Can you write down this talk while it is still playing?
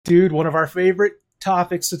dude, one of our favorite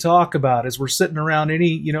topics to talk about is we're sitting around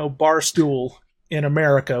any, bar stool in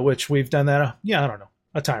America, which we've done that, I don't know,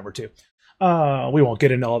 a time or two. We won't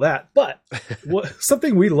get into all that, but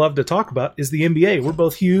something we love to talk about is the NBA. We're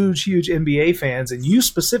both huge NBA fans, and you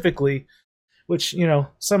specifically, which,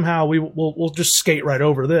 somehow we'll just skate right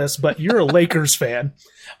over this, but you're a Lakers fan.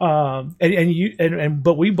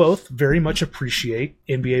 But we both very much appreciate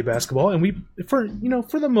NBA basketball, and for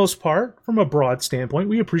the most part, from a broad standpoint,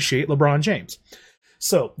 we appreciate LeBron James.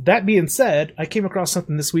 So that being said, I came across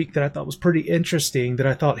something this week that I thought was pretty interesting, that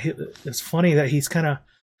I thought it's funny that he's kind of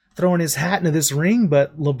throwing his hat into this ring,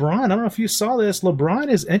 but LeBron, I don't know if you saw this, LeBron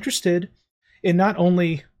is interested in not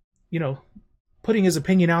only, putting his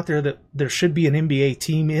opinion out there that there should be an NBA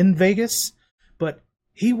team in Vegas, but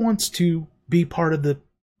he wants to be part of the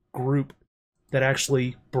group that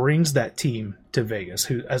actually brings that team to Vegas,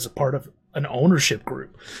 who as a part of an ownership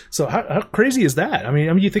group. So how crazy is that? I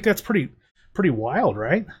mean, you think that's pretty wild,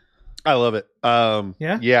 right? I love it.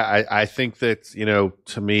 Yeah. I think that,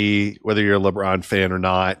 to me, whether you're a LeBron fan or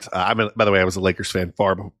not, by the way, I was a Lakers fan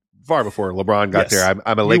far before LeBron got there.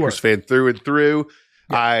 I'm a Lakers fan through and through.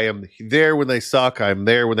 Yeah. I am there when they suck. I'm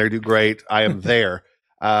there when they do great. I am there.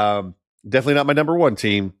 Definitely not my number one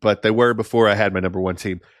team, but they were before I had my number one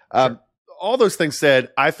team. Sure. All those things said,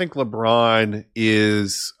 I think LeBron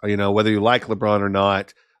is, whether you like LeBron or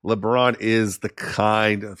not, LeBron is the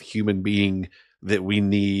kind of human being that we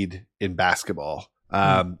need in basketball.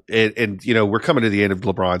 And we're coming to the end of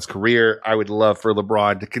LeBron's career. I would love for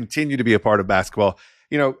LeBron to continue to be a part of basketball.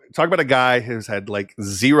 Talk about a guy who's had like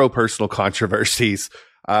zero personal controversies,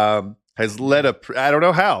 has led I don't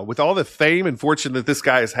know how, with all the fame and fortune that this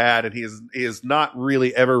guy has had, and he has not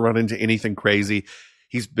really ever run into anything crazy.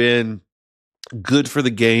 He's been good for the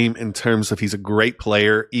game in terms of he's a great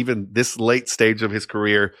player, even this late stage of his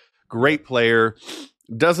career, great player.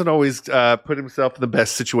 Doesn't always put himself in the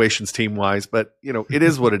best situations team-wise, but, it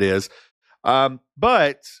is what it is.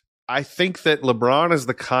 But I think that LeBron is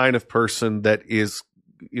the kind of person that is,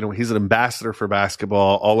 he's an ambassador for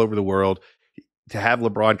basketball all over the world. To have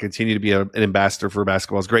LeBron continue to be an ambassador for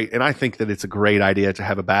basketball is great. And I think that it's a great idea to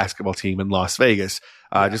have a basketball team in Las Vegas.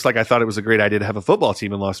 Just like I thought it was a great idea to have a football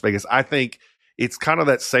team in Las Vegas. I think it's kind of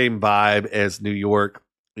that same vibe as New York.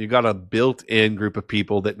 You got a built-in group of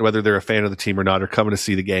people that, whether they're a fan of the team or not, are coming to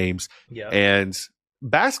see the games. Yeah. And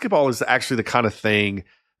basketball is actually the kind of thing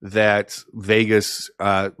that Vegas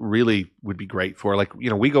really would be great for. Like,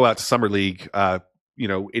 we go out to Summer League,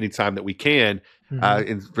 anytime that we can.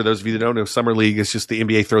 Mm-hmm. And for those of you that don't know, Summer League is just the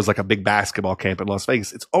NBA throws like a big basketball camp in Las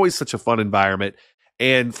Vegas. It's always such a fun environment.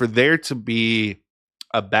 And for there to be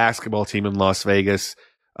a basketball team in Las Vegas,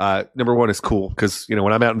 number one, is cool because,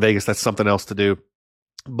 when I'm out in Vegas, that's something else to do.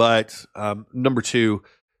 But number two,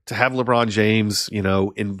 to have LeBron James,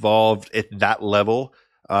 involved at that level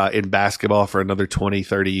in basketball for another 20,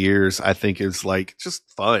 30 years, I think is like just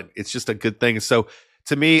fun. It's just a good thing. So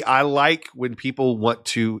to me, I like when people want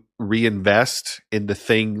to reinvest in the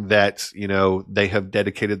thing that, they have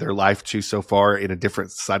dedicated their life to so far in a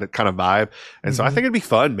different side of kind of vibe. And so I think it'd be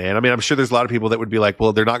fun, man. I mean, I'm sure there's a lot of people that would be like,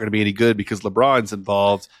 well, they're not going to be any good because LeBron's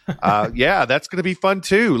involved. Yeah, that's going to be fun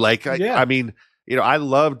too. Like, I mean, I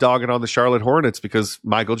love dogging on the Charlotte Hornets because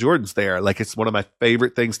Michael Jordan's there. Like, it's one of my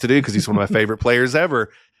favorite things to do because he's one of my favorite players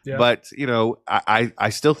ever. Yeah. But, I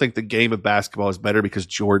still think the game of basketball is better because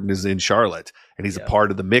Jordan is in Charlotte and he's a part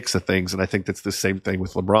of the mix of things. And I think that's the same thing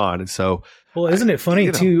with LeBron. And so, well, isn't it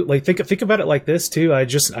funny too? Like, think about it like this too. I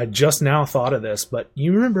just now thought of this, but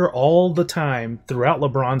you remember all the time throughout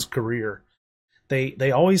LeBron's career,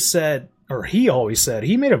 they always said, or he always said,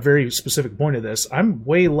 he made a very specific point of this. I'm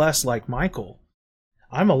way less like Michael.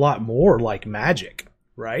 I'm a lot more like Magic,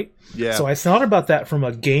 right? Yeah. So I thought about that from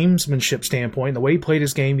a gamesmanship standpoint, the way he played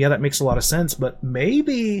his game. Yeah, that makes a lot of sense. But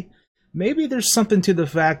maybe there's something to the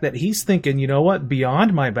fact that he's thinking, you know what,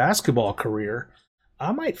 beyond my basketball career,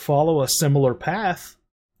 I might follow a similar path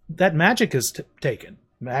that Magic has taken.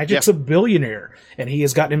 Magic's a billionaire, and he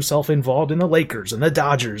has gotten himself involved in the Lakers and the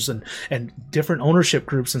Dodgers and different ownership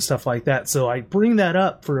groups and stuff like that. So I bring that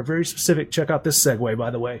up for a very specific, check out this segue,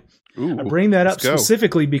 by the way. Ooh, I bring that up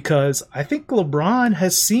specifically because I think LeBron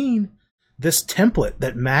has seen this template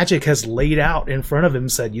that Magic has laid out in front of him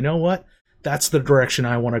and said, you know what? That's the direction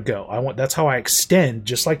I want to go. That's how I extend,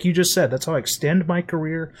 just like you just said, that's how I extend my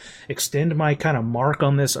career, extend my kind of mark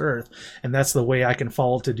on this earth. And that's the way I can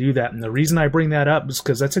follow to do that. And the reason I bring that up is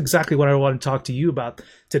because that's exactly what I want to talk to you about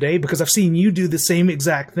today, because I've seen you do the same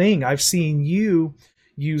exact thing. I've seen you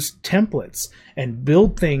use templates and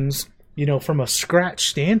build things from a scratch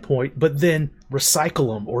standpoint, but then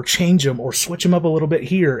recycle them or change them or switch them up a little bit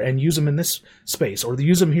here and use them in this space or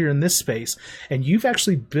use them here in this space. And you've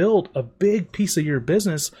actually built a big piece of your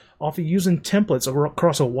business off of using templates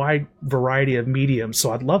across a wide variety of mediums.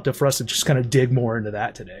 So I'd love for us to just kind of dig more into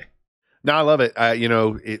that today. No, I love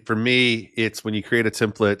it. For me, it's when you create a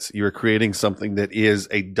template, you're creating something that is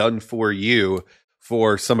a done for you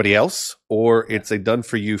for somebody else, or it's a done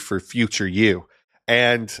for you for future you.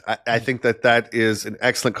 And I think that is an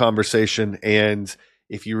excellent conversation. And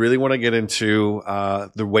if you really want to get into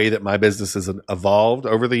the way that my business has evolved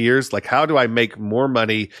over the years, like how do I make more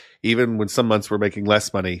money even when some months we're making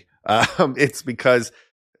less money? It's because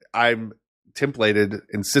I'm templated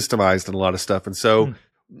and systemized in a lot of stuff. And so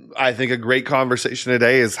I think a great conversation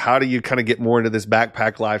today is how do you kind of get more into this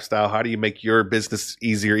backpack lifestyle? How do you make your business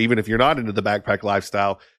easier, even if you're not into the backpack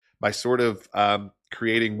lifestyle, by sort of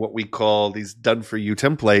creating what we call these done for you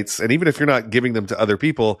templates. And even if you're not giving them to other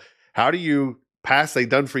people, how do you pass a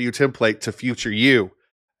done for you template to future you?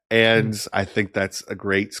 And I think that's a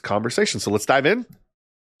great conversation. So let's dive in.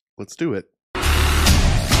 Let's do it.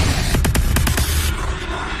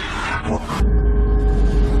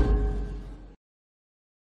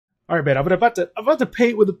 All right, man. I'm about to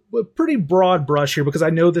paint with a pretty broad brush here because I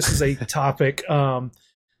know this is a topic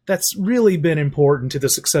that's really been important to the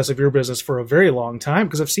success of your business for a very long time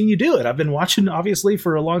because I've seen you do it. I've been watching, obviously,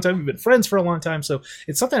 for a long time. We've been friends for a long time. So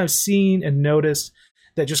it's something I've seen and noticed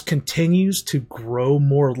that just continues to grow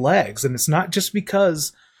more legs. And it's not just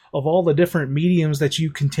because of all the different mediums that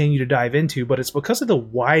you continue to dive into, but it's because of the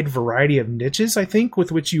wide variety of niches, I think,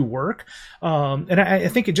 with which you work. And I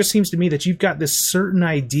think it just seems to me that you've got this certain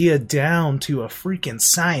idea down to a freaking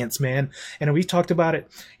science, man. And we've talked about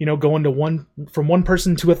it, going to from one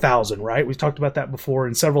person to 1,000, right? We've talked about that before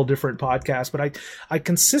in several different podcasts, but I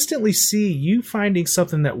consistently see you finding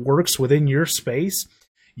something that works within your space.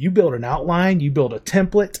 You build an outline, you build a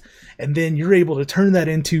template, and then you're able to turn that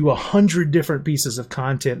into 100 different pieces of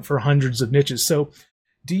content for hundreds of niches. So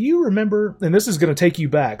do you remember, and this is going to take you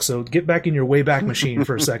back, so get back in your Wayback Machine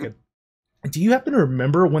for a second. Do you happen to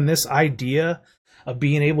remember when this idea of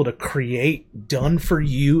being able to create done for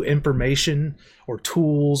you information or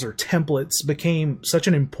tools or templates became such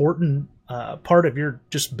an important part of your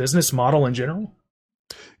just business model in general?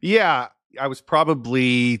 Yeah, I was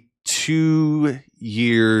probably 2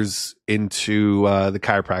 years into the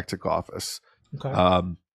chiropractic office.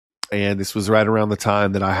 Okay. And this was right around the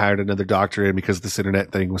time that I hired another doctor in because this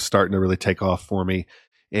internet thing was starting to really take off for me.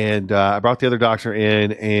 And I brought the other doctor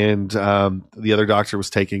in, and the other doctor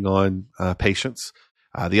was taking on patients.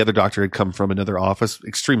 The other doctor had come from another office.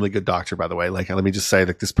 Extremely good doctor, by the way. Like, let me just say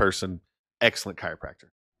that this person, excellent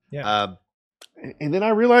chiropractor. Yeah. And then I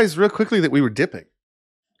realized real quickly that we were dipping.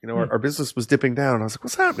 Our business was dipping down. I was like,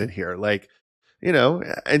 what's happening here?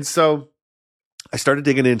 And so I started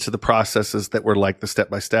digging into the processes that were like the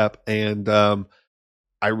step-by-step. And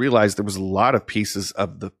I realized there was a lot of pieces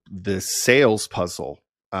of the sales puzzle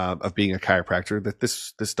of being a chiropractor that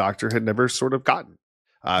this doctor had never sort of gotten.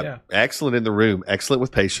 Excellent in the room, excellent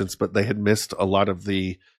with patients, but they had missed a lot of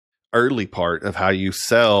the early part of how you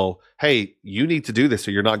sell, hey, you need to do this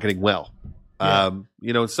or you're not getting well.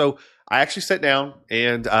 So I actually sat down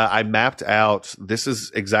and I mapped out, this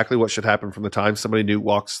is exactly what should happen from the time somebody new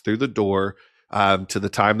walks through the door to the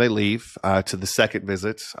time they leave, to the second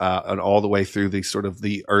visit, and all the way through the sort of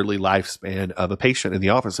the early lifespan of a patient in the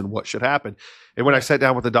office and what should happen. And when I sat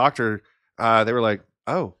down with the doctor, they were like,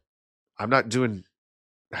 oh, I'm not doing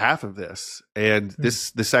half of this. And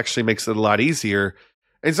this actually makes it a lot easier.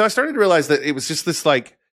 And so I started to realize that it was just this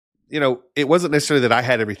it wasn't necessarily that I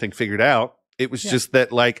had everything figured out. It was just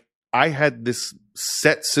that I had this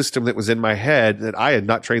set system that was in my head that I had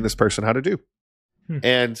not trained this person how to do.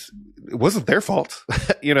 And it wasn't their fault.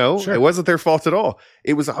 Sure. It wasn't their fault at all.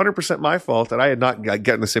 It was 100% my fault that I had not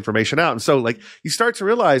gotten this information out. And so you start to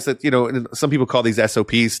realize that, and some people call these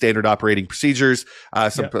SOPs, standard operating procedures.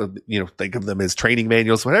 Think of them as training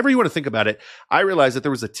manuals, whatever you want to think about it. I realized that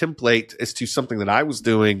there was a template as to something that I was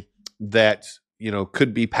doing that,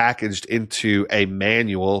 could be packaged into a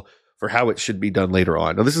manual for how it should be done later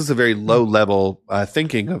on. Now, this is a very low level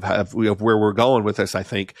thinking of where we're going with this, I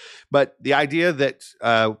think. But the idea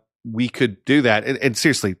that we could do that, and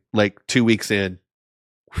seriously, 2 weeks in,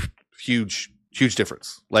 huge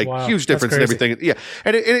difference. Wow, huge difference in everything. Yeah.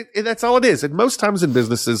 And that's all it is. And most times in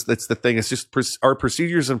businesses, that's the thing. It's just our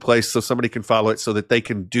procedures in place so somebody can follow it so that they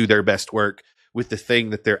can do their best work with the thing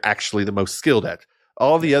that they're actually the most skilled at.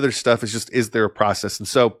 All the other stuff is there a process? And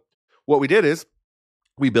so what we did is,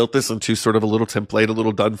 we built this into sort of a little template, a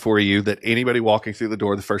little done for you that anybody walking through the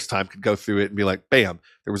door the first time could go through it and be like, bam,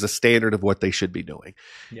 there was a standard of what they should be doing.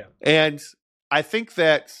 Yeah. And I think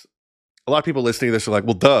that a lot of people listening to this are like,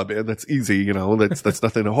 well, duh, man, that's easy. That's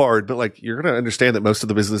nothing hard. But like, you're going to understand that most of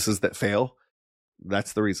the businesses that fail,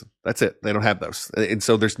 that's the reason. That's it. They don't have those. And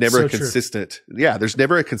so there's never there's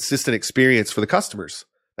never a consistent experience for the customers.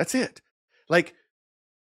 That's it. Like,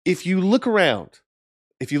 if you look around,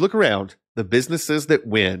 the businesses that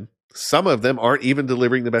win, some of them aren't even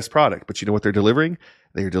delivering the best product, but you know what they're delivering?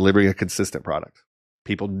 They're delivering a consistent product.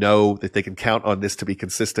 People know that they can count on this to be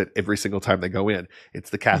consistent every single time they go in.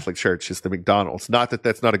 It's the Catholic Church. It's the McDonald's. Not that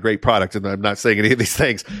that's not a great product, and I'm not saying any of these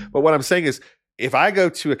things, but what I'm saying is, if I go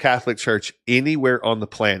to a Catholic church anywhere on the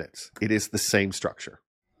planet, it is the same structure.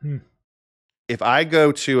 If I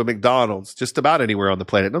go to a McDonald's just about anywhere on the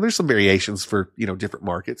planet, now there's some variations for, different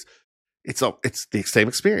markets. It's the same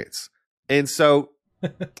experience. And so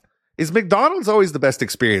is McDonald's always the best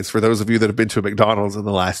experience for those of you that have been to a McDonald's in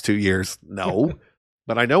the last 2 years? No,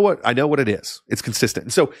 but I know what it is. It's consistent.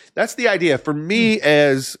 And so that's the idea for me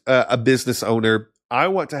as a business owner. I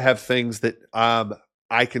want to have things that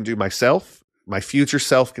I can do myself, my future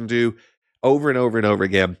self can do over and over and over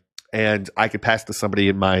again. And I could pass to somebody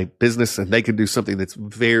in my business and they can do something that's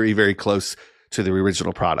very, very close to the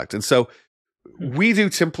original product. And so we do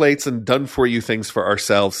templates and done for you things for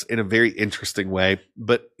ourselves in a very interesting way.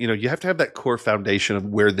 But, you have to have that core foundation of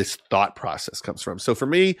where this thought process comes from. So for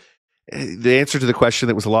me, the answer to the question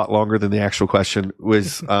that was a lot longer than the actual question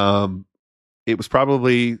was, it was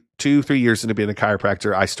probably 2-3 years into being a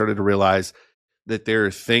chiropractor, I started to realize that there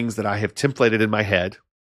are things that I have templated in my head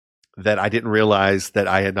that I didn't realize that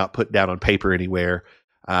I had not put down on paper anywhere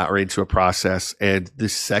or into a process. And the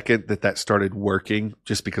second that started working,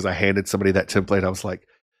 just because I handed somebody that template, I was like,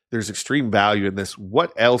 there's extreme value in this.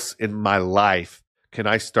 What else in my life can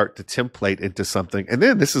I start to template into something? And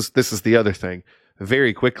then this is the other thing.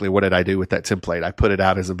 Very quickly, what did I do with that template? I put it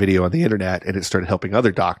out as a video on the internet and it started helping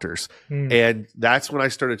other doctors. And that's when I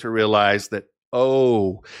started to realize that,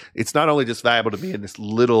 it's not only just valuable to me in this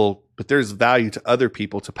little, but there's value to other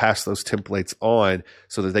people to pass those templates on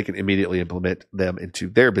so that they can immediately implement them into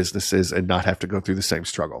their businesses and not have to go through the same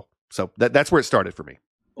struggle. So that's where it started for me.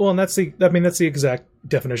 Well, and that's the exact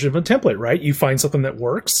definition of a template, right? You find something that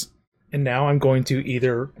works, and now I'm going to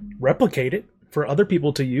either replicate it for other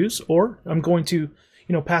people to use, or I'm going to,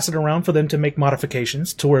 pass it around for them to make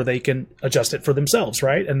modifications to where they can adjust it for themselves,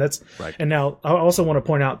 right? And that's right. And now I also want to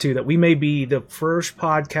point out too that we may be the first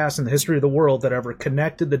podcast in the history of the world that ever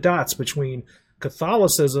connected the dots between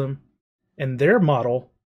Catholicism and their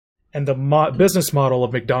model and the business model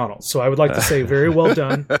of McDonald's. So I would like to say very well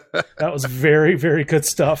done. That was very, very good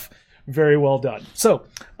stuff. Very well done. So,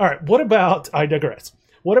 all right, I digress.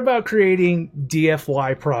 What about creating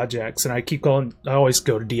DFY projects? And I always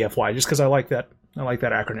go to DFY just because I like that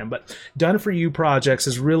acronym. But Done For You projects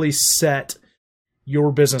has really set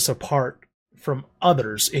your business apart from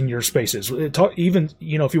others in your spaces. Even,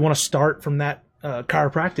 if you want to start from that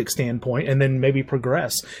chiropractic standpoint and then maybe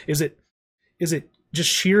progress, is it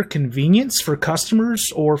just sheer convenience for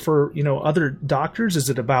customers or for, other doctors? Is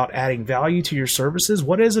it about adding value to your services?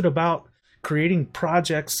 What is it about creating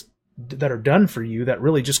projects that are done for you that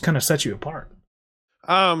really just kind of set you apart?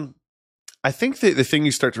 I think that the thing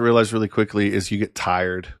you start to realize really quickly is you get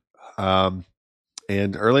tired. And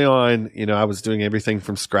early on, I was doing everything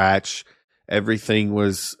from scratch. Everything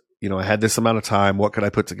was, I had this amount of time. What could I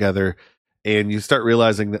put together? And you start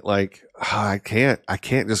realizing that I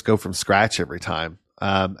can't just go from scratch every time.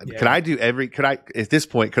 Could I do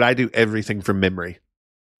everything from memory?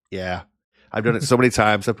 Yeah. I've done it so many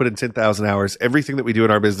times. I've put in 10,000 hours. Everything that we do in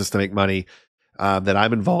our business to make money that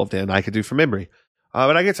I'm involved in, I could do from memory.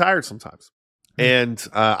 But I get tired sometimes. And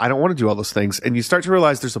I don't want to do all those things. And you start to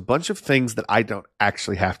realize there's a bunch of things that I don't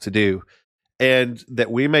actually have to do. And that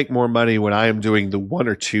we make more money when I am doing the one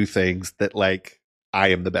or two things that I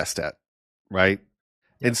am the best at. Right.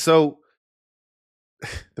 Yeah. And so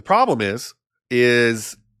the problem is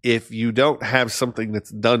if you don't have something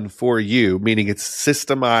that's done for you, meaning it's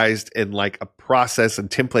systemized and a process and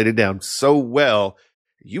templated down so well,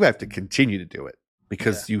 you have to continue to do it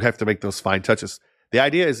because you have to make those fine touches. The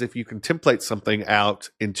idea is if you can template something out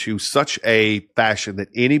into such a fashion that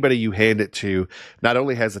anybody you hand it to not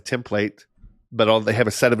only has a template, but they have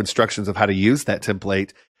a set of instructions of how to use that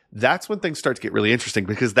template, that's when things start to get really interesting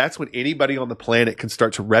because that's when anybody on the planet can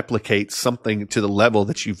start to replicate something to the level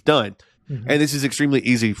that you've done. Mm-hmm. And this is extremely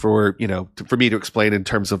easy for me to explain in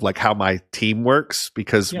terms of how my team works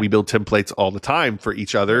because we build templates all the time for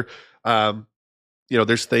each other.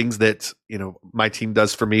 there's things that, my team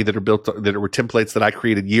does for me that are built, that were templates that I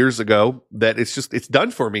created years ago, that it's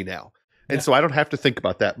done for me now. And so I don't have to think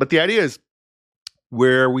about that. But the idea is,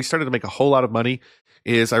 where we started to make a whole lot of money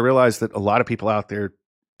is I realized that a lot of people out there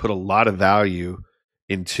put a lot of value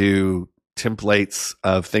into templates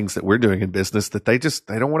of things that we're doing in business, that they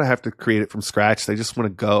don't want to have to create it from scratch. They just want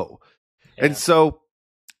to go. Yeah. And so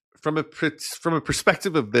from a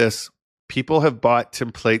perspective of this, people have bought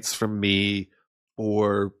templates from me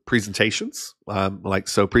for presentations,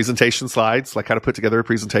 presentation slides, like how to put together a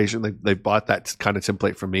presentation. They've bought that kind of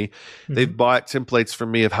template from me. Mm-hmm. They've bought templates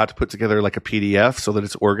from me of how to put together like a PDF so that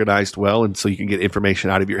it's organized well, and so you can get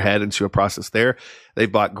information out of your head into a process there.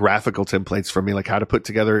 They've bought graphical templates from me, like how to put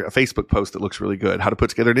together a Facebook post that looks really good, how to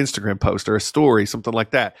put together an Instagram post or a story, something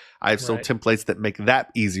like that. I have sold templates that make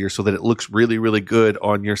that easier so that it looks really, really good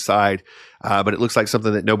on your side, but it looks like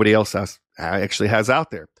something that nobody else actually has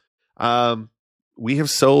out there. We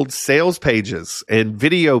have sold sales pages and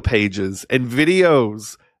video pages and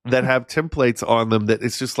videos that have templates on them that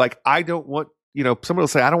it's just like, I don't want, someone will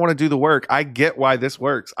say, I don't want to do the work. I get why this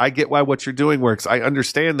works. I get why what you're doing works. I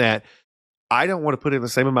understand that. I don't want to put in the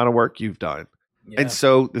same amount of work you've done. Yeah. And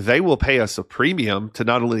so they will pay us a premium to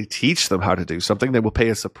not only teach them how to do something, they will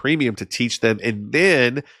pay us a premium to teach them and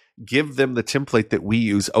then give them the template that we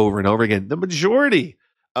use over and over again. The majority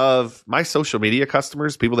of my social media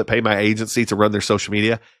customers, people that pay my agency to run their social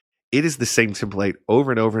media, it is the same template over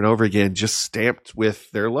and over and over again, just stamped with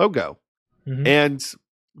their logo. Mm-hmm. And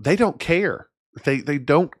they don't care. They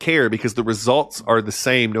don't care because the results are the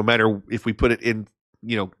same no matter if we put it in,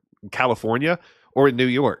 California or in New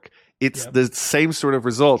York. It's the same sort of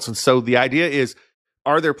results. And so the idea is,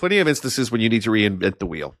 are there plenty of instances when you need to reinvent the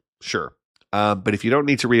wheel? Sure. But if you don't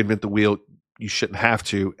need to reinvent the wheel, you shouldn't have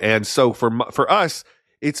to. And so for us,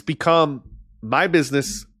 it's become, my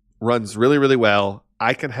business runs really, really well.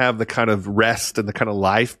 I can have the kind of rest and the kind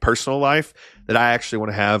of personal life that I actually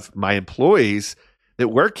want to have. My employees that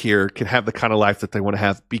work here can have the kind of life that they want to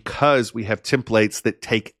have because we have templates that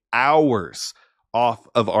take hours off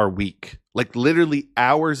of our week, like literally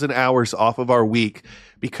hours and hours off of our week,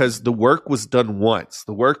 because the work was done once.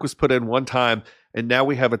 The work was put in one time, and now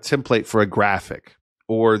we have a template for a graphic,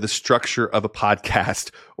 or the structure of a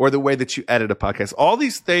podcast, or the way that you edit a podcast. All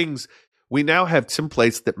these things, we now have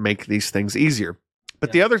templates that make these things easier.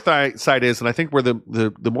 But the other side is, and I think where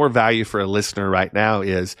the more value for a listener right now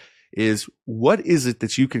is what is it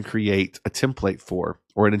that you can create a template for,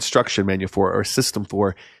 or an instruction manual for, or a system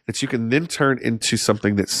for, that you can then turn into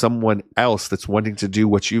something that someone else that's wanting to do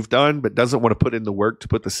what you've done but doesn't want to put in the work to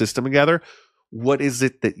put the system together. What is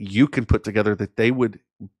it that you can put together that they would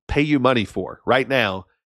pay you money for right now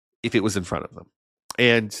if it was in front of them?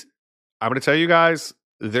 And I'm going to tell you guys,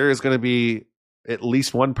 there is going to be at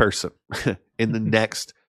least one person in the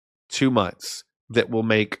next 2 months that will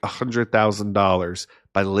make $100,000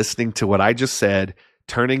 by listening to what I just said,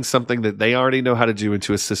 turning something that they already know how to do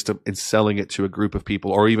into a system and selling it to a group of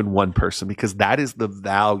people, or even one person, because that is the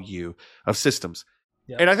value of systems.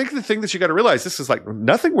 Yeah. And I think the thing that you got to realize, this is like,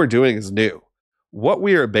 nothing we're doing is new. What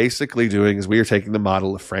we are basically doing is we are taking the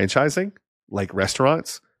model of franchising, like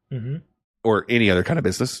restaurants, or any other kind of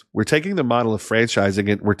business. We're taking the model of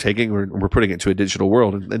franchising and we're putting it to a digital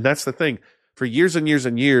world. And that's the thing. For years and years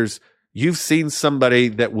and years, you've seen somebody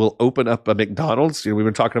that will open up a McDonald's. We've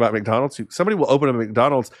been talking about McDonald's. Somebody will open up a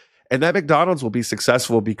McDonald's, and that McDonald's will be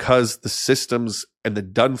successful because the systems and the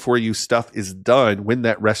done for you stuff is done when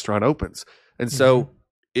that restaurant opens. And so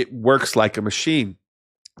it works like a machine.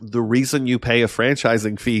 The reason you pay a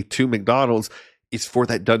franchising fee to McDonald's is for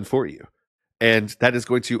that done for you. And that is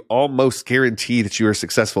going to almost guarantee that you are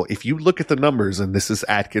successful. If you look at the numbers, and this is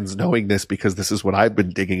Atkins knowing this because this is what I've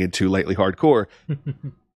been digging into lately hardcore.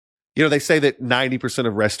 They say that 90%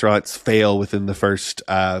 of restaurants fail within the first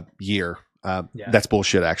year. That's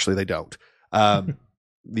bullshit. Actually, they don't.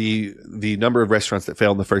 The number of restaurants that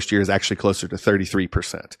fail in the first year is actually closer to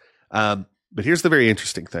 33%. But here's the very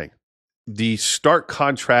interesting thing. The stark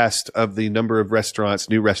contrast of the number of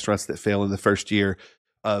new restaurants that fail in the first year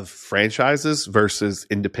of franchises versus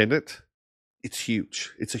independent, it's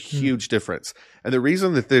huge. It's a huge difference. And the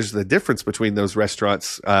reason that there's the difference between those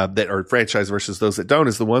restaurants that are franchised versus those that don't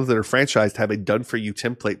is the ones that are franchised have a done-for-you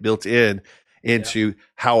template built into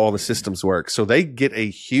how all the systems work. So they get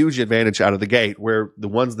a huge advantage out of the gate, where the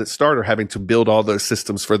ones that start are having to build all those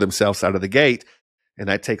systems for themselves out of the gate, and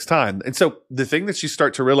that takes time. And so the thing that you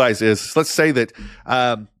start to realize is, let's say that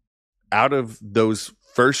out of those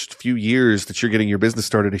first few years that you're getting your business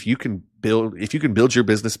started, if you can build your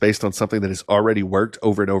business based on something that has already worked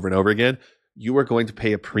over and over and over again, you are going to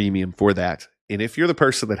pay a premium for that. And if you're the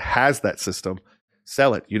person that has that system,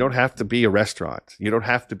 sell it. You don't have to be a restaurant. You don't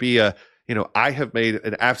have to be I have made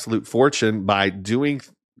an absolute fortune by doing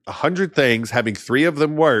 100 things, having 3 of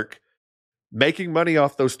them work, making money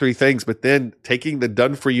off those 3 things, but then taking the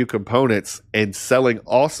done for you components and selling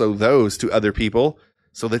also those to other people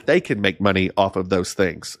so that they can make money off of those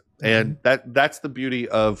things. And that's the beauty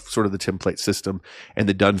of sort of the template system and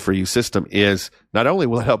the done for you system is not only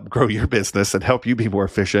will it help grow your business and help you be more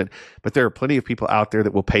efficient, but there are plenty of people out there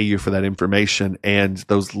that will pay you for that information and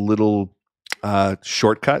those little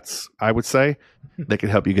shortcuts, I would say, that can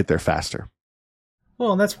help you get there faster.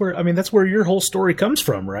 Well, and that's where your whole story comes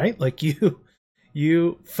from, right? Like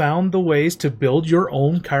you found the ways to build your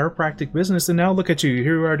own chiropractic business, and now look at you.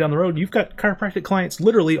 Here you are down the road. You've got chiropractic clients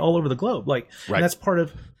literally all over the globe. Like, right. And that's part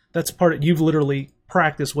of you've literally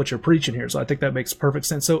practiced what you're preaching here. So I think that makes perfect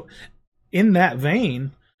sense. So in that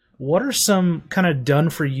vein, what are some kind of done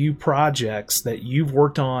for you projects that you've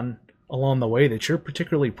worked on along the way that you're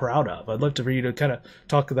particularly proud of? I'd love for you to kind of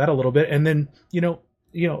talk to that a little bit. And then,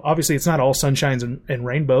 obviously it's not all sunshines and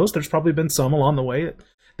rainbows. There's probably been some along the way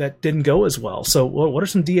that didn't go as well. So what are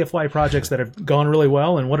some DFY projects that have gone really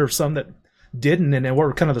well, and what are some that didn't, and what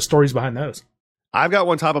were kind of the stories behind those? I've got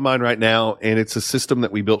one top of mind right now, and it's a system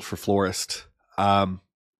that we built for florists.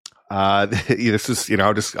 This is,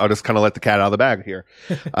 I'll just kind of let the cat out of the bag here.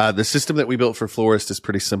 The system that we built for florists is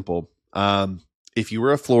pretty simple. If you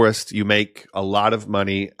were a florist, you make a lot of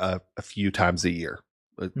money a few times a year,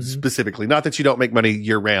 specifically. Not that you don't make money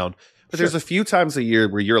year round, but there's a few times a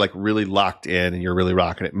year where you're like really locked in and you're really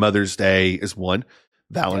rocking it. Mother's Day is one.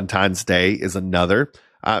 Valentine's Day is another.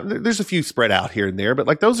 There's a few spread out here and there, but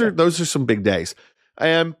like those are some big days.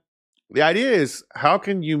 And the idea is, how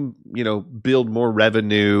can you build more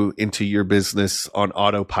revenue into your business on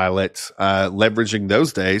autopilot, leveraging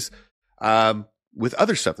those days with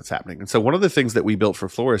other stuff that's happening. And so one of the things that we built for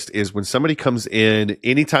florists is when somebody comes in,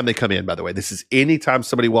 anytime they come in, by the way, this is anytime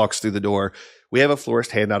somebody walks through the door, we have a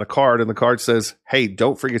florist hand out a card, and the card says, hey,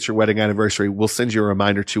 don't forget your wedding anniversary. We'll send you a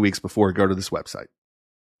reminder 2 weeks before. Go to this website.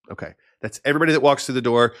 Okay. That's everybody that walks through the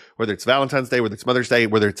door, whether it's Valentine's Day, whether it's Mother's Day,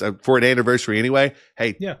 whether it's for an anniversary anyway.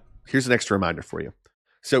 Hey, here's an extra reminder for you.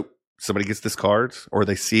 So somebody gets this card, or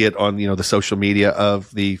they see it on, the social media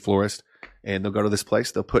of the florist, and they'll go to this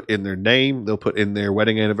place. They'll put in their name, they'll put in their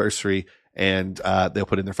wedding anniversary, and they'll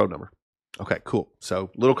put in their phone number. Okay, cool.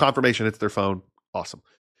 So little confirmation hits their phone. Awesome.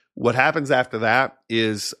 What happens after that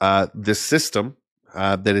is this system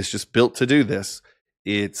that is just built to do this.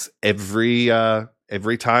 It's every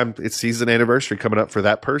time it sees an anniversary coming up for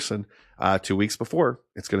that person, 2 weeks before,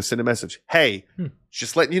 it's going to send a message. Hey,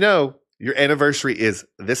 just letting you know, your anniversary is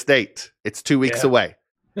this date. It's 2 weeks away.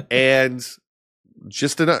 And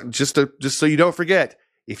just so you don't forget,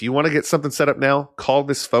 if you want to get something set up now, call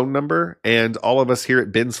this phone number, and all of us here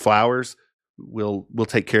at Ben's Flowers will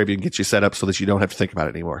take care of you and get you set up so that you don't have to think about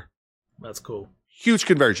it anymore. That's cool. Huge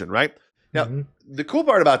conversion, right? Now, the cool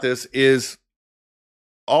part about this is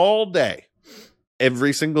all day,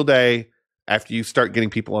 every single day after you start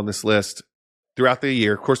getting people on this list throughout the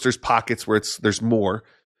year, of course, there's pockets where there's more,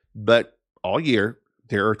 but all year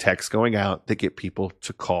there are texts going out that get people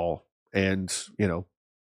to call and,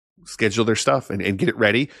 schedule their stuff and get it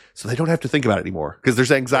ready so they don't have to think about it anymore, because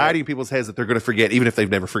there's anxiety in people's heads that they're going to forget, even if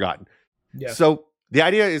they've never forgotten. Yeah. So the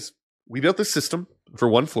idea is, we built this system for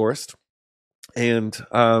one florist. And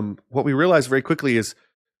what we realized very quickly is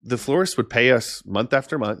the florist would pay us month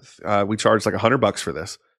after month. We charge like $100 for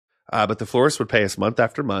this, but the florist would pay us month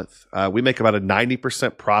after month. We make about a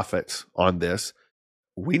 90% profit on this.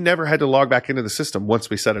 We never had to log back into the system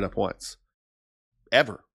once we set it up once,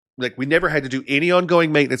 ever. Like, we never had to do any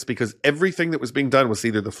ongoing maintenance, because everything that was being done was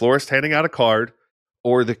either the florist handing out a card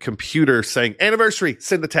or the computer saying, anniversary,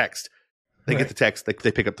 send the text. They get the text, they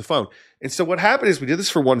pick up the phone. And so what happened is, we did this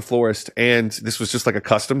for one florist, and this was just like a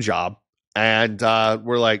custom job. And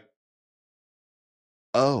we're like,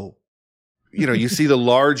 oh, you see the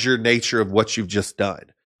larger nature of what you've just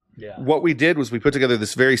done. Yeah. What we did was we put together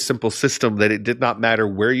this very simple system that it did not matter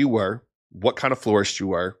where you were, what kind of florist you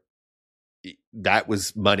were, that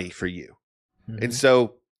was money for you. And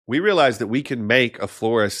so we realized that we can make a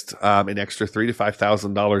florist an extra $3,000 to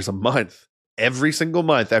 $5,000 a month every single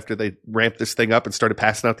month after they ramped this thing up and started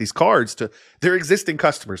passing out these cards to their existing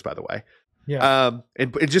customers, by the way. Yeah.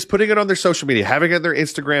 And just putting it on their social media, having it on their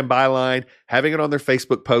Instagram byline, having it on their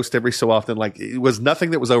Facebook post every so often. Like, it was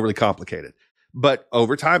nothing that was overly complicated. But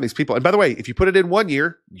over time, these people, and by the way, if you put it in 1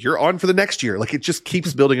 year, you're on for the next year. Like, it just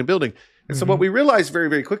keeps building and building. And so what we realized very,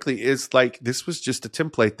 very quickly is, like, this was just a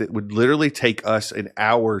template that would literally take us an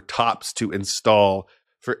hour tops to install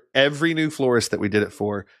for every new florist that we did it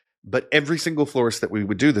for. But every single florist that we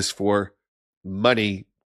would do this for money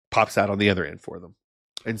pops out on the other end for them.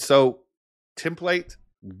 And so template,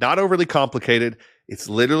 not overly complicated. It's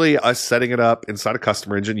literally us setting it up inside a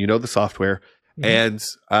Customer Engine, the software, and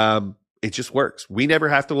it just works. We never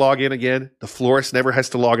have to log in again. The florist never has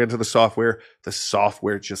to log into the software. The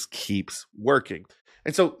software just keeps working.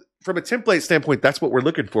 And so from a template standpoint, that's what we're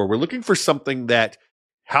looking for. We're looking for something that,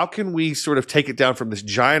 how can we sort of take it down from this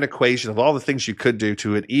giant equation of all the things you could do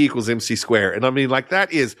to an E equals MC square? And I mean, like,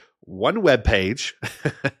 that is one web page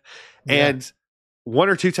and one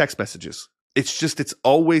or two text messages. It's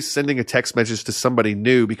always sending a text message to somebody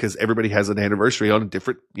new because everybody has an anniversary on a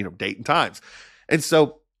different, date and times. And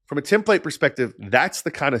so from a template perspective, that's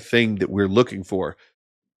the kind of thing that we're looking for.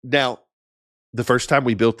 Now, the first time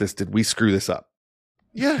we built this, did we screw this up?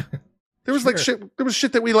 Yeah. There was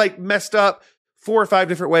shit that we messed up 4 or 5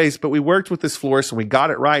 different ways, but we worked with this florist and we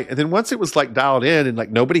got it right. And then once it was dialed in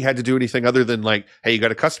and nobody had to do anything other than hey, you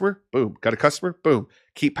got a customer? Boom. Got a customer? Boom.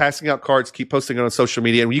 Keep passing out cards, keep posting it on social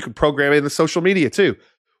media. And you can program it in the social media too.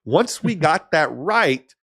 Once we got that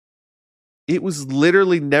right, it was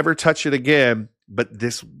literally never touch it again. But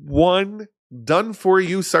this one done for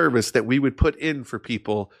you service that we would put in for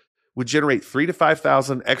people would generate $3,000 to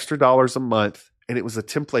 $5,000 extra dollars a month. And it was a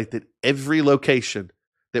template that every location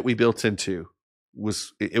that we built into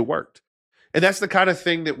it worked. And that's the kind of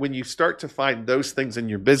thing that when you start to find those things in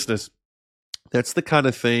your business, that's the kind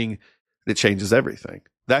of thing that changes everything.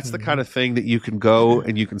 That's the kind of thing that you can go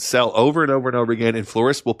and you can sell over and over and over again. And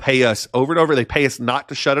florists will pay us over and over. They pay us not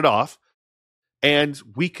to shut it off. And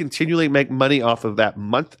we continually make money off of that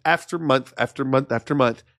month after month after month after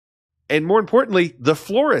month. And more importantly, the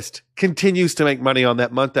florist continues to make money on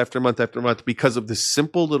that month after month after month because of this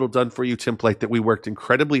simple little done-for-you template that we worked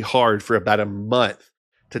incredibly hard for about a month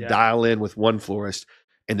to dial in with one florist.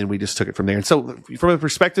 And then we just took it from there. And so from a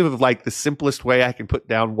perspective of the simplest way I can put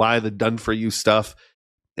down why the done-for-you stuff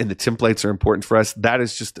and the templates are important for us, that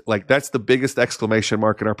is just that's the biggest exclamation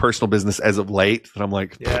mark in our personal business as of late. And I'm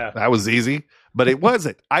that was easy. But it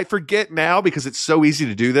wasn't. I forget now because it's so easy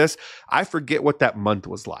to do this. I forget what that month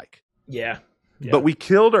was like. Yeah. But we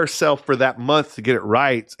killed ourselves for that month to get it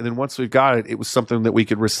right. And then once we got it, it was something that we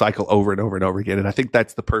could recycle over and over and over again. And I think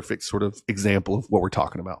that's the perfect sort of example of what we're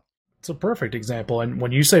talking about. It's a perfect example. And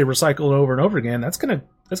when you say recycle over and over again, that's gonna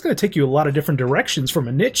take you a lot of different directions from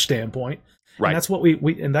a niche standpoint. Right. And that's what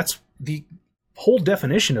and that's the whole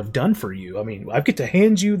definition of done for you. I mean, I get to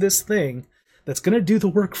hand you this thing that's going to do the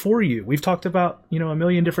work for you. We've talked about, a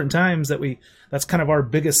million different times that's kind of our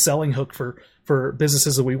biggest selling hook for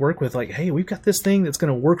businesses that we work with. Hey, we've got this thing that's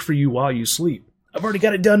going to work for you while you sleep. I've already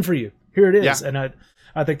got it done for you. Here it is. Yeah. And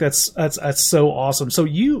I think that's so awesome. So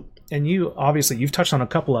you obviously you've touched on a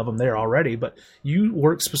couple of them there already, but you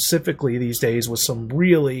work specifically these days with some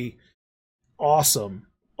really awesome,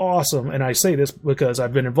 and I say this because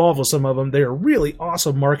I've been involved with some of them. They are really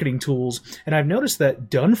awesome marketing tools. And I've noticed that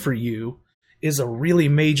done for you is a really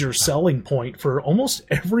major selling point for almost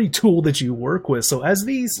every tool that you work with. So as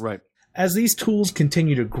these tools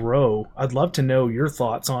continue to grow, I'd love to know your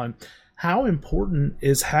thoughts on how important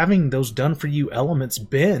is having those done for you elements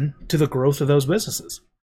been to the growth of those businesses?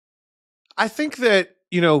 I think that,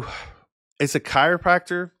 as a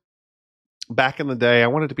chiropractor back in the day, I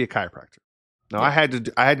wanted to be a chiropractor. Now I had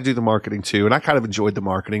to do the marketing too. And I kind of enjoyed the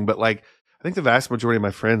marketing, but I think the vast majority of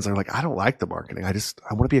my friends are I don't like the marketing. I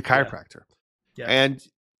want to be a chiropractor. Yeah. And,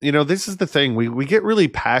 this is the thing. We get really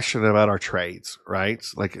passionate about our trades, right?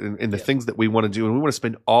 In the things that we want to do. And we want to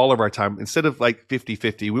spend all of our time, instead of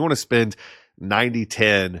 50-50, we want to spend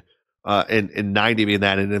 90-10, and 90 being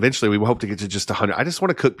that. And eventually we hope to get to just 100. I just want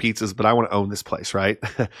to cook pizzas, but I want to own this place, right?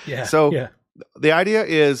 Yeah. So the idea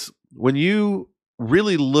is when you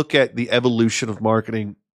really look at the evolution of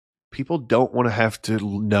marketing, people don't want to have to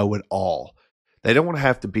know it all. They don't want to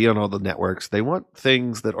have to be on all the networks. They want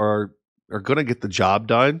things that are going to get the job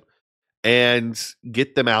done and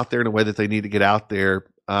get them out there in a way that they need to get out there,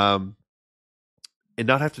 and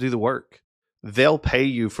not have to do the work. They'll pay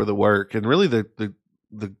you for the work. And really the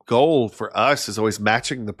goal for us is always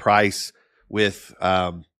matching the price with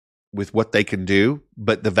what they can do,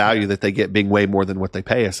 but the value that they get being way more than what they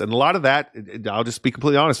pay us. And a lot of that, I'll just be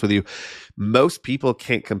completely honest with you, most people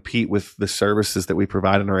can't compete with the services that we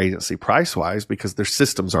provide in our agency price-wise because their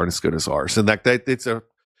systems aren't as good as ours. And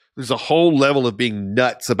there's a whole level of being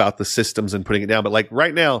nuts about the systems and putting it down. But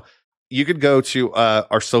right now, you could go to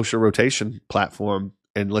our social rotation platform,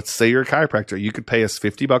 and let's say you're a chiropractor. You could pay us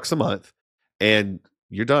 $50 a month and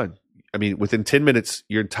you're done. I mean, within 10 minutes,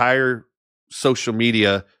 your entire social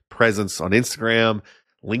media presence on Instagram,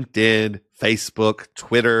 LinkedIn, Facebook,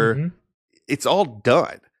 Twitter, it's all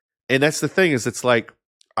done. And that's the thing is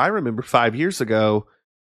I remember 5 years ago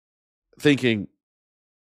thinking,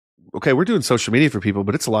 okay, we're doing social media for people,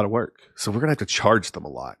 but it's a lot of work. So we're going to have to charge them a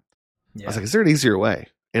lot. Yeah. I was like, is there an easier way?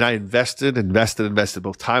 And I invested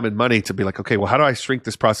both time and money to be like, okay, well, how do I shrink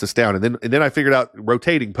this process down? And then I figured out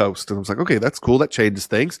rotating posts, and I was like, okay, that's cool. That changes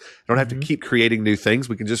things. I don't have to keep creating new things.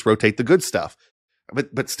 We can just rotate the good stuff.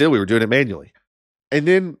 But still, we were doing it manually. And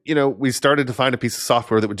then, we started to find a piece of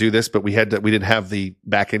software that would do this, but we didn't have the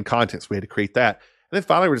back end content, so we had to create that. And then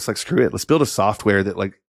finally, we're just like, screw it. Let's build a software that,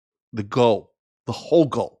 like, the whole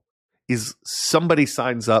goal is somebody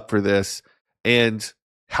signs up for this, and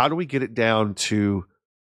how do we get it down to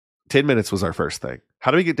 10 minutes was our first thing.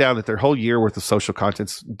 How do we get down that their whole year worth of social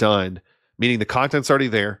content's done, meaning the content's already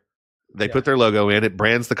there. They put their logo in, it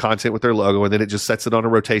brands the content with their logo, and then it just sets it on a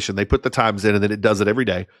rotation. They put the times in, and then it does it every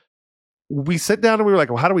day. We sat down and we were like,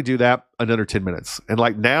 well, how do we do that? Another 10 minutes. And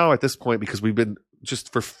like now at this point, because we've been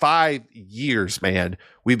just for 5 years, man,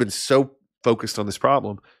 we've been so focused on this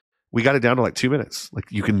problem. We got it down to like 2 minutes. Like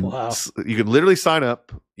you can literally sign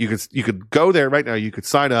up. You could go there right now. You could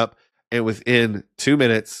sign up, and within 2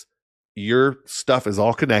 minutes, your stuff is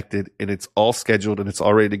all connected and it's all scheduled and it's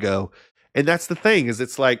all ready to go. And that's the thing, is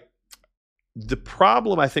it's like the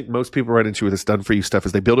problem I think most people run into with this done for you stuff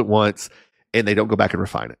is they build it once and they don't go back and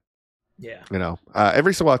refine it. Yeah.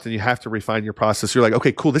 Every so often you have to refine your process. You're like,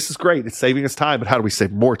 okay, cool. This is great. It's saving us time, but how do we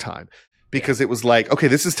save more time? Because it was like, okay,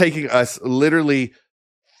 this is taking us literally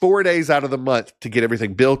 4 days out of the month to get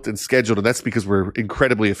everything built and scheduled. And that's because we're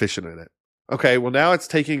incredibly efficient in it. Okay, well, now it's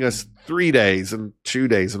taking us 3 days and 2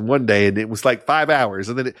 days and 1 day, and it was like 5 hours.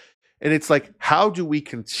 And then it's like, how do we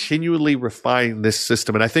continually refine this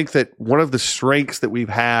system? And I think that one of the strengths that we've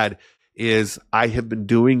had is I have been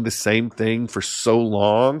doing the same thing for so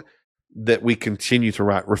long that we continue to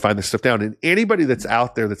refine this stuff down. And anybody that's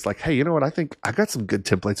out there that's like, hey, you know what? I think I got some good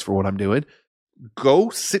templates for what I'm doing. Go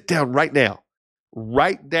sit down right now.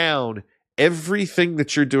 Write down everything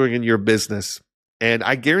that you're doing in your business. And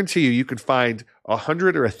I guarantee you could find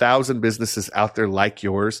 100 or 1,000 businesses out there like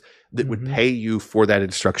yours that would pay you for that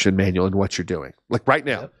instruction manual and what you're doing, like right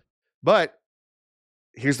now. Yep. But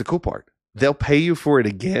here's the cool part. They'll pay you for it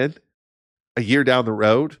again a year down the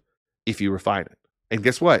road if you refine it. And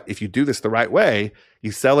guess what? If you do this the right way,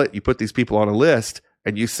 you sell it, you put these people on a list,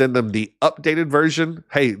 and you send them the updated version.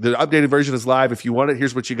 Hey, the updated version is live. If you want it,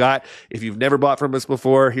 here's what you got. If you've never bought from us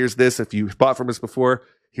before, here's this. If you've bought from us before,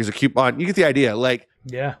 here's a coupon. You get the idea. Like,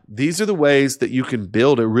 these are the ways that you can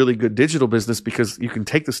build a really good digital business, because you can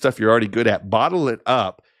take the stuff you're already good at, bottle it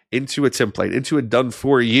up into a template, into a done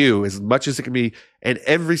for you as much as it can be. And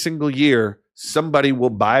every single year, somebody will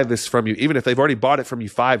buy this from you, even if they've already bought it from you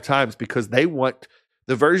 5 times, because they want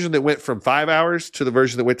the version that went from 5 hours to the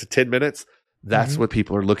version that went to 10 minutes. That's what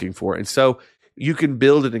people are looking for. And so you can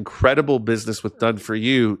build an incredible business with done for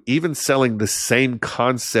you, even selling the same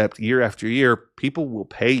concept year after year. People will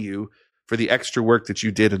pay you for the extra work that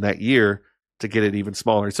you did in that year to get it even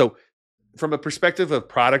smaller. So from a perspective of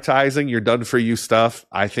productizing your done for you stuff,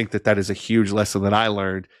 I think that is a huge lesson that I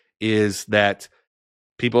learned, is that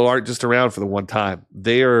people aren't just around for the one time.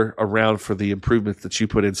 They are around for the improvements that you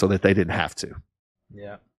put in so that they didn't have to.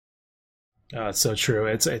 Yeah. It's so true.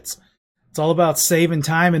 It's all about saving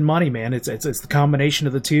time and money, man. It's the combination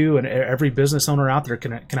of the two, and every business owner out there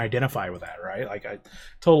can identify with that, right? Like, I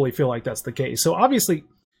totally feel like that's the case. So obviously,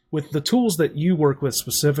 with the tools that you work with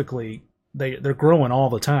specifically, they're growing all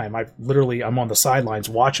the time. I'm on the sidelines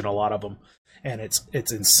watching a lot of them, and it's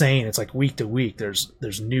insane. It's like week to week,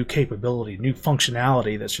 there's new capability, new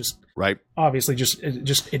functionality that's just obviously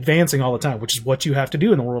just advancing all the time, which is what you have to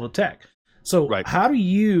do in the world of tech. So how do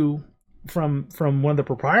you, from one of the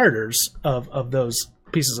proprietors of those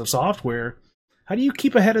pieces of software, how do you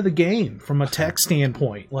keep ahead of the game from a tech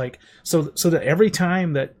standpoint? Like, so that every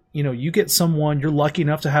time that, you get someone, you're lucky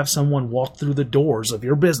enough to have someone walk through the doors of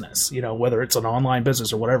your business, whether it's an online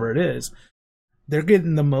business or whatever it is, they're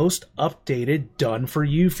getting the most updated, done for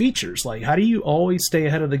you features. Like, how do you always stay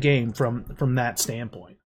ahead of the game from that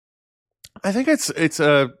standpoint? I think it's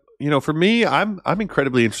a, for me, I'm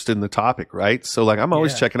incredibly interested in the topic, right? So like, I'm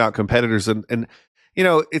always checking out competitors, and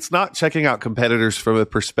it's not checking out competitors from a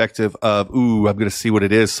perspective of, ooh, I'm going to see what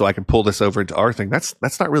it is so I can pull this over into our thing.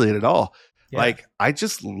 That's not really it at all. Yeah. Like, I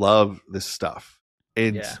just love this stuff.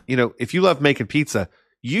 And, if you love making pizza,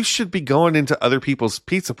 you should be going into other people's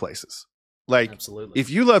pizza places. Like, absolutely. If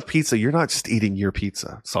you love pizza, you're not just eating your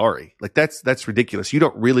pizza. Sorry. Like, that's ridiculous. You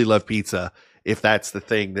don't really love pizza if that's the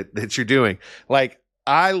thing that you're doing. Like,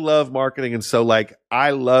 I love marketing. And so like, I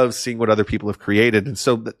love seeing what other people have created. And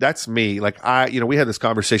so that's me. Like, we had this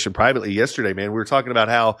conversation privately yesterday, man. We were talking about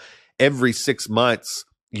how every 6 months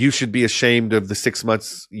you should be ashamed of the 6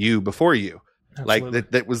 months you before you. Absolutely.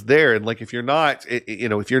 Like that was there. And like, if you're not,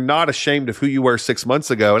 if you're not ashamed of who you were 6 months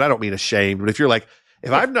ago, and I don't mean ashamed, but if you're like,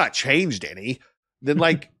 if I've not changed any, then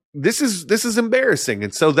like, this is embarrassing.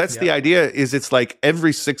 And so that's the idea, is it's like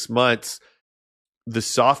every 6 months, the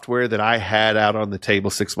software that I had out on the table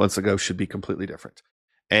 6 months ago should be completely different.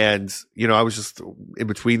 And, I was just in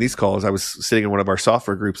between these calls, I was sitting in one of our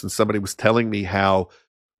software groups, and somebody was telling me how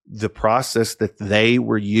the process that they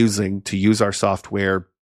were using to use our software,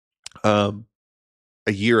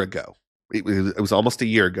 a year ago, it was almost a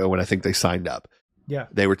year ago when I think they signed up. Yeah.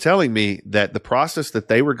 They were telling me that the process that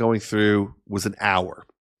they were going through was an hour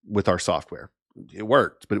with our software. It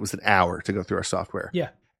worked, but it was an hour to go through our software. Yeah.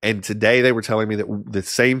 And today they were telling me that the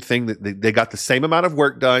same thing, that they got the same amount of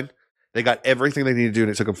work done. They got everything they needed to do,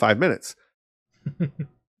 and it took them 5 minutes.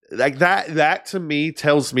 Like that to me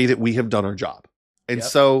tells me that we have done our job. And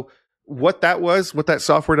so what that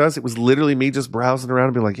software does, it was literally me just browsing around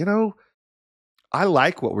and being like, I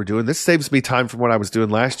like what we're doing. This saves me time from what I was doing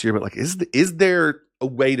last year. But like, is there a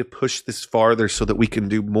way to push this farther so that we can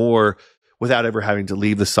do more without ever having to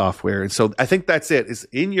leave the software? And so I think that's it. Is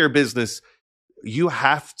in your business, you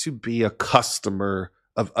have to be a customer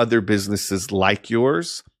of other businesses like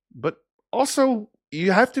yours, but also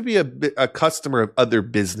you have to be a customer of other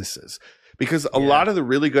businesses, because a lot of the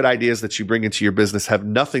really good ideas that you bring into your business have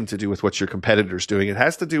nothing to do with what your competitor's doing. It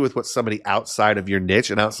has to do with what somebody outside of your niche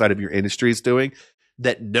and outside of your industry is doing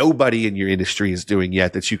that nobody in your industry is doing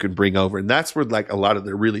yet, that you can bring over. And that's where like a lot of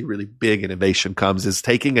the really, really big innovation comes, is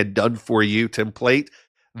taking a done for you template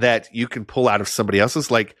that you can pull out of somebody else's.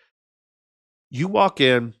 Like, you walk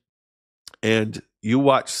in and you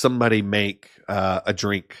watch somebody make a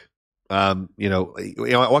drink. I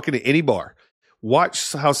walk into any bar,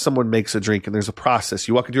 watch how someone makes a drink, and there's a process.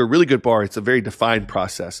 You walk into a really good bar, it's a very defined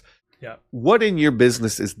process. Yeah. What in your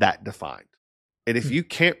business is that defined? And if you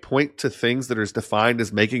can't point to things that are as defined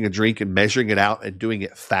as making a drink and measuring it out and doing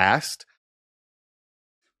it fast,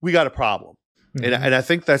 we got a problem. Mm-hmm. And I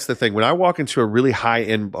think that's the thing. When I walk into a really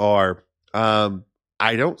high-end bar,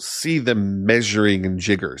 I don't see them measuring in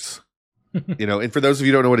jiggers. And for those of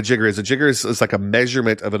you who don't know what a jigger is like a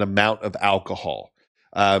measurement of an amount of alcohol.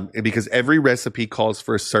 And because every recipe calls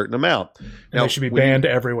for a certain amount. Now, they should be banned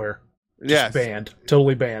everywhere. Yes. Banned.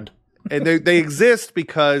 Totally banned. And they exist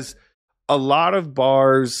because a lot of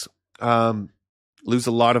bars lose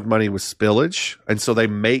a lot of money with spillage. And so they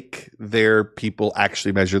make their people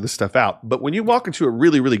actually measure the stuff out. But when you walk into a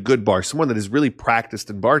really, really good bar, someone that is really practiced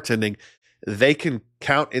in bartending, they can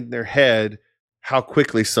count in their head how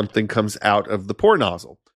quickly something comes out of the pour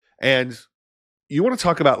nozzle. And you want to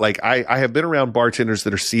talk about, like, I have been around bartenders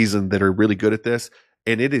that are seasoned that are really good at this.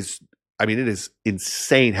 And it is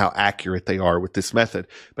insane how accurate they are with this method.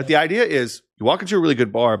 But the idea is, you walk into a really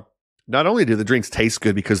good bar, not only do the drinks taste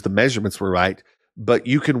good because the measurements were right, but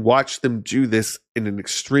you can watch them do this in an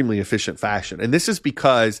extremely efficient fashion. And this is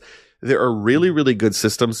because there are really, really good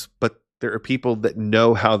systems, but there are people that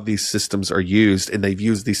know how these systems are used, and they've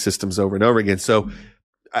used these systems over and over again. So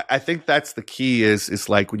I think that's the key is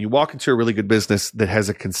like, when you walk into a really good business that has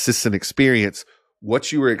a consistent experience,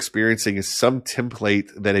 what you are experiencing is some template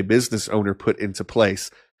that a business owner put into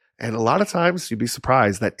place. And a lot of times you'd be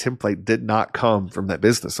surprised that template did not come from that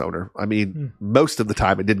business owner. I mean, most of the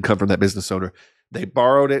time it didn't come from that business owner. They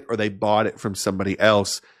borrowed it or they bought it from somebody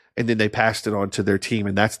else, and then they passed it on to their team.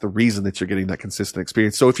 And that's the reason that you're getting that consistent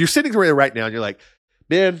experience. So if you're sitting right now and you're like,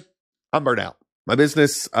 man, I'm burnt out. My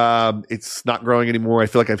business, it's not growing anymore. I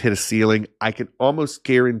feel like I've hit a ceiling. I can almost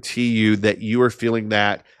guarantee you that you are feeling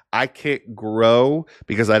that. I can't grow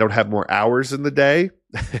because I don't have more hours in the day.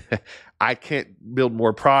 I can't build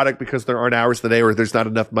more product because there aren't hours in the day, or there's not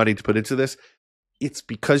enough money to put into this. It's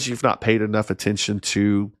because you've not paid enough attention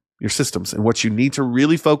to your systems. And what you need to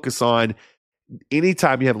really focus on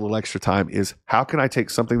anytime you have a little extra time is, how can I take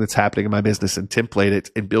something that's happening in my business and template it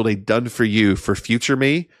and build a done for you for future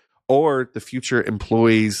me or the future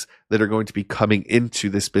employees that are going to be coming into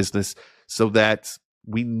this business, so that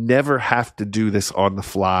we never have to do this on the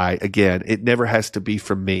fly again. It never has to be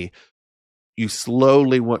from me. You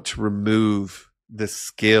slowly want to remove the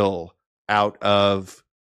skill out of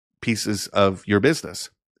pieces of your business.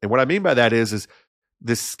 And what I mean by that is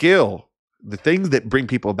the skill, the things that bring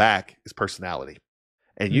people back is personality.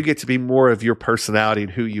 And you get to be more of your personality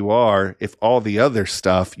and who you are if all the other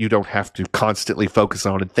stuff you don't have to constantly focus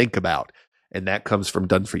on and think about. And that comes from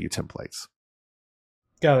done for you templates.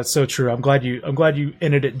 Yeah, that's so true. I'm glad you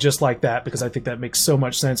ended it just like that, because I think that makes so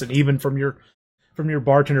much sense. And even from your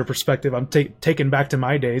bartender perspective, I'm taken back to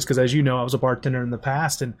my days, because as you know, I was a bartender in the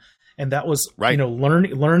past, and And that was, right.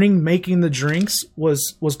 Learning making the drinks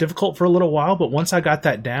was difficult for a little while, but once I got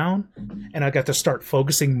that down and I got to start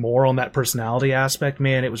focusing more on that personality aspect,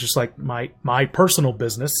 man, it was just like my personal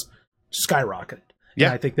business skyrocketed. Yeah.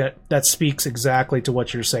 And I think that speaks exactly to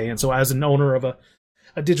what you're saying. So as an owner of a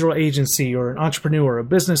digital agency or an entrepreneur, a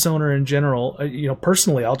business owner in general,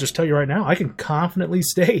 personally, I'll just tell you right now, I can confidently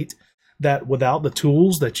state that without the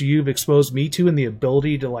tools that you've exposed me to and the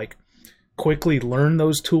ability to like quickly learn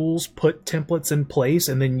those tools, put templates in place,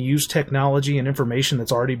 and then use technology and information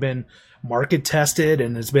that's already been market tested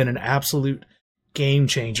and has been an absolute game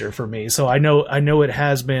changer for me. So I know it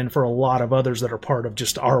has been for a lot of others that are part of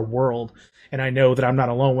just our world. And I know that I'm not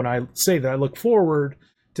alone when I say that I look forward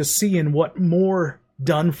to seeing what more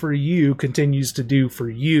done for you continues to do for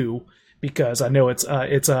you, because I know it's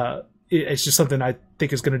just something I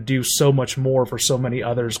think is going to do so much more for so many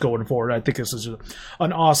others going forward. I think this is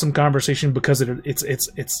an awesome conversation because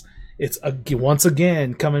it's once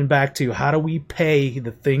again coming back to how do we pay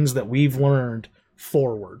the things that we've learned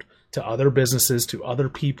forward to other businesses, to other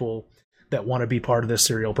people that want to be part of this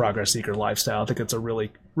serial progress seeker lifestyle. I think it's a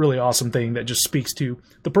really, really awesome thing that just speaks to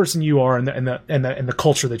the person you are and the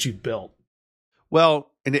culture that you've built.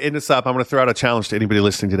 Well, and to end this up, I'm going to throw out a challenge to anybody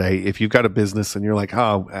listening today. If you've got a business and you're like,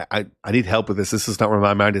 oh, I need help with this. This is not where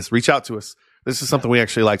my mind is. Reach out to us. This is something we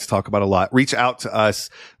actually like to talk about a lot. Reach out to us.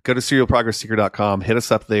 Go to serialprogressseeker.com. Hit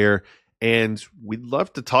us up there. And we'd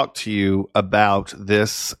love to talk to you about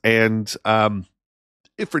this. And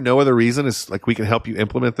if for no other reason, it's like we can help you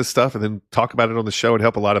implement this stuff and then talk about it on the show and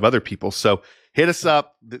help a lot of other people. So hit us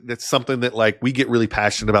up. That's something that like we get really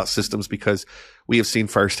passionate about systems because we have seen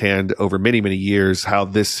firsthand over many, many years how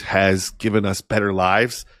this has given us better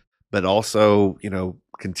lives, but also,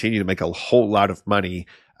 continue to make a whole lot of money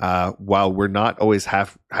while we're not always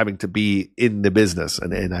having to be in the business.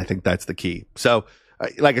 And I think that's the key. So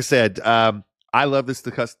like I said, I love this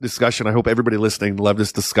discussion. I hope everybody listening loved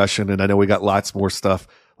this discussion. And I know we got lots more stuff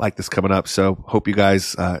like this coming up. So hope you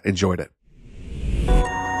guys enjoyed it.